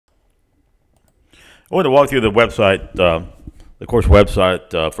I want to walk through the website, the course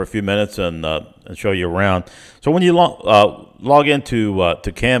website, for a few minutes and show you around. So when you log into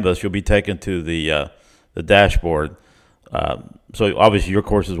to Canvas, you'll be taken to the dashboard. So obviously your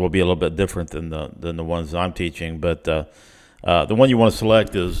courses will be a little bit different than the ones I'm teaching, but the one you want to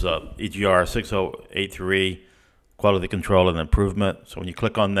select is EGR 6083, Quality Control and Improvement. So when you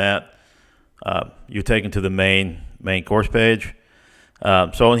click on that, you're taken to the main course page.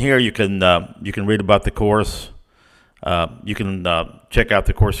 So in here you can read about the course. You can check out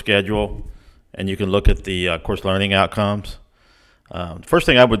the course schedule, and you can look at the course learning outcomes. The first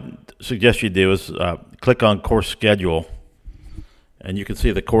thing I would suggest you do is click on course schedule, and you can see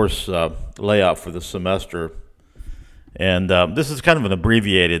the course layout for the semester. And this is kind of an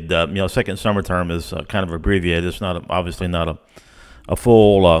abbreviated, second summer term is kind of abbreviated. It's not obviously not a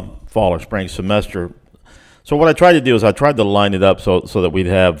full fall or spring semester. So what I tried to do is I tried to line it up so that we'd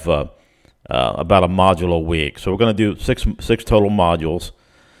have about a module a week. So we're going to do six total modules.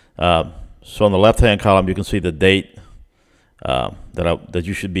 So on the left-hand column, you can see the date that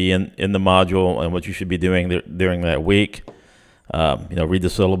you should be in the module and what you should be doing during that week. Read the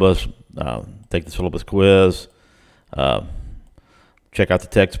syllabus, take the syllabus quiz, check out the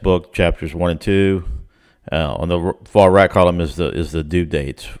textbook, chapters 1 and 2. On the far right column is the due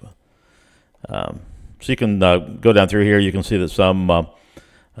dates. So you can go down through here. You can see that some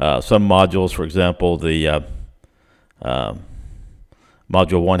modules, for example, the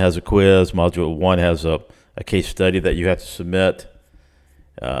Module 1 has a quiz. Module 1 has a case study that you have to submit.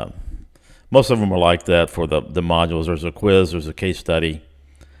 Most of them are like that for the modules. There's a quiz, there's a case study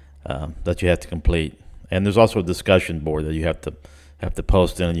that you have to complete. And there's also a discussion board that you have to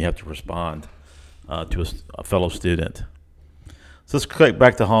post in, and you have to respond to a fellow student. So let's click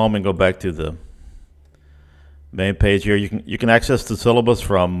back to home and go back to the main page here. You can access the syllabus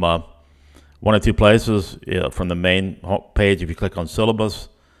from one or two places. From the main page, if you click on syllabus,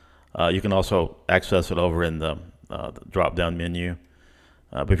 you can also access it over in the drop-down menu.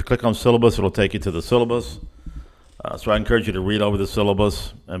 But if you click on syllabus, it'll take you to the syllabus. So I encourage you to read over the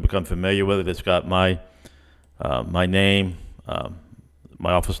syllabus and become familiar with it. It's got my name,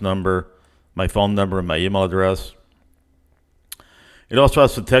 my office number, my phone number, and my email address. It also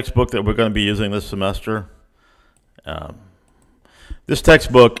has the textbook that we're going to be using this semester. This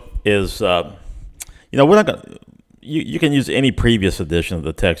textbook is, we're not going to, you can use any previous edition of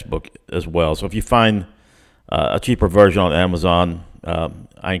the textbook as well. So if you find a cheaper version on Amazon,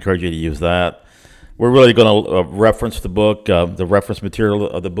 I encourage you to use that. We're really going to reference the book, the reference material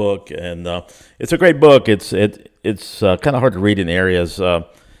of the book, and it's a great book. It's kind of hard to read in areas,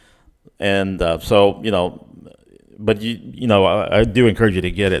 but I do encourage you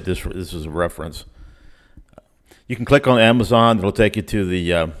to get it. This is a reference. You can click on Amazon. It'll take you to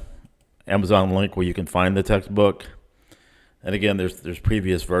the Amazon link where you can find the textbook. And again, there's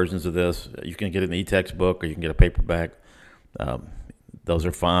previous versions of this. You can get an e-textbook, or you can get a paperback. Those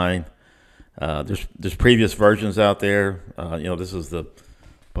are fine. There's previous versions out there. This is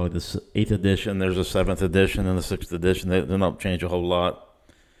probably the 8th edition. There's a 7th edition and the 6th edition. They don't change a whole lot.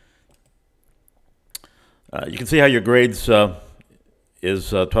 You can see how your grades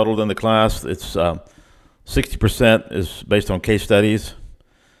is totaled in the class. It's 60% is based on case studies.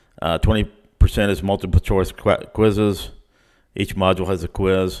 20% is multiple choice quizzes. Each module has a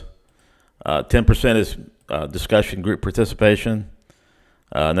quiz. 10% is discussion group participation.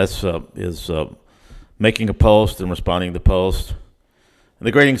 And that's making a post and responding to posts. And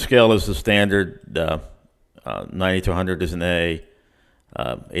the grading scale is the standard. 90 to 100 is an A.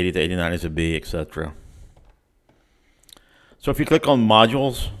 80 to 89 is a B, etc. So if you click on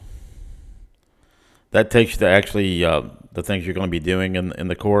modules, that takes you to actually the things you're going to be doing in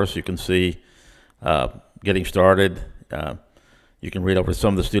the course. You can see getting started. You can read over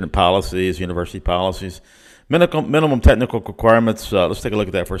some of the student policies, university policies. Minimum technical requirements, let's take a look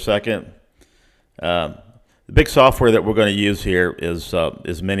at that for a second. The big software that we're going to use here is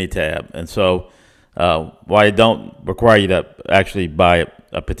Minitab. And so while I don't require you to actually buy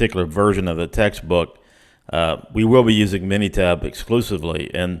a particular version of the textbook, we will be using Minitab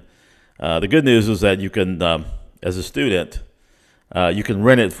exclusively. And the good news is that you can, as a student, you can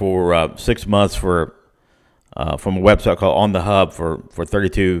rent it for 6 months from a website called On the Hub for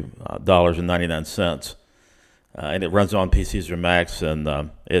 $32.99. And it runs on PCs or Macs, and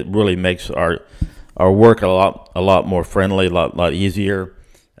it really makes our work a lot more friendly, a lot easier.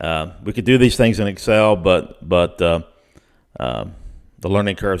 We could do these things in Excel, but the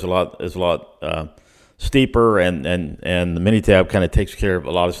learning curve is a lot steeper, and the Minitab kind of takes care of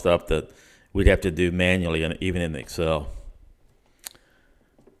a lot of stuff that we'd have to do manually, and even in Excel.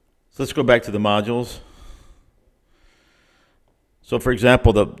 So let's go back to the modules. So, for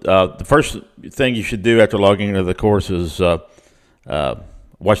example, the first thing you should do after logging into the course is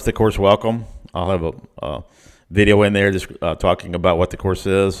watch the course welcome. I'll have a video in there just talking about what the course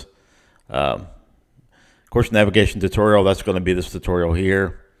is. Course navigation tutorial, that's going to be this tutorial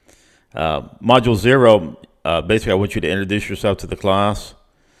here. Module 0, basically I want you to introduce yourself to the class.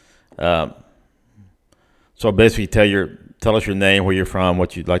 So basically tell us your name, where you're from,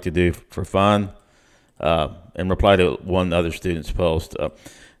 what you'd like to do for fun, and reply to one other student's post.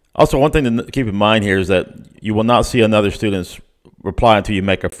 Also, one thing to keep in mind here is that you will not see another student's reply until you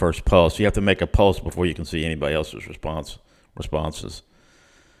make a first post. You have to make a post before you can see anybody else's responses.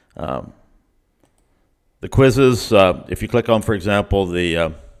 The quizzes, if you click on, for example,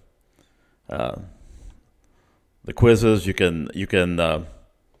 the quizzes, you can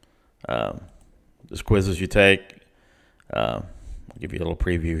there's quizzes you take. I'll give you a little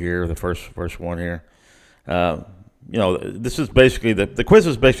preview here. The first one here. You know, this is basically the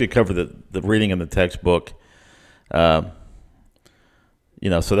quizzes basically cover the reading in the textbook. You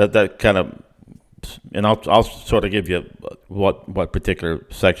know, so that kind of, and I'll sort of give you what particular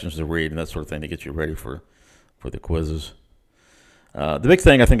sections to read and that sort of thing to get you ready for the quizzes. The big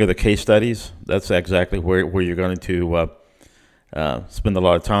thing I think are the case studies. That's exactly where you're going to spend a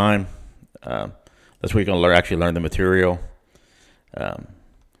lot of time. That's where you're going to actually learn the material.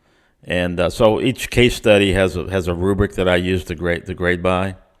 So each case study has a rubric that I use to grade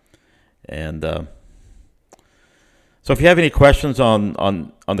by. And so if you have any questions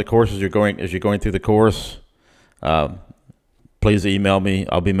on the courses as you're going through the course, please email me.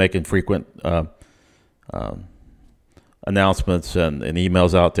 I'll be making frequent announcements and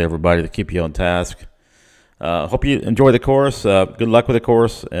emails out to everybody to keep you on task. Hope you enjoy the course. Good luck with the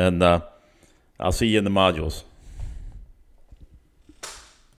course, and I'll see you in the modules.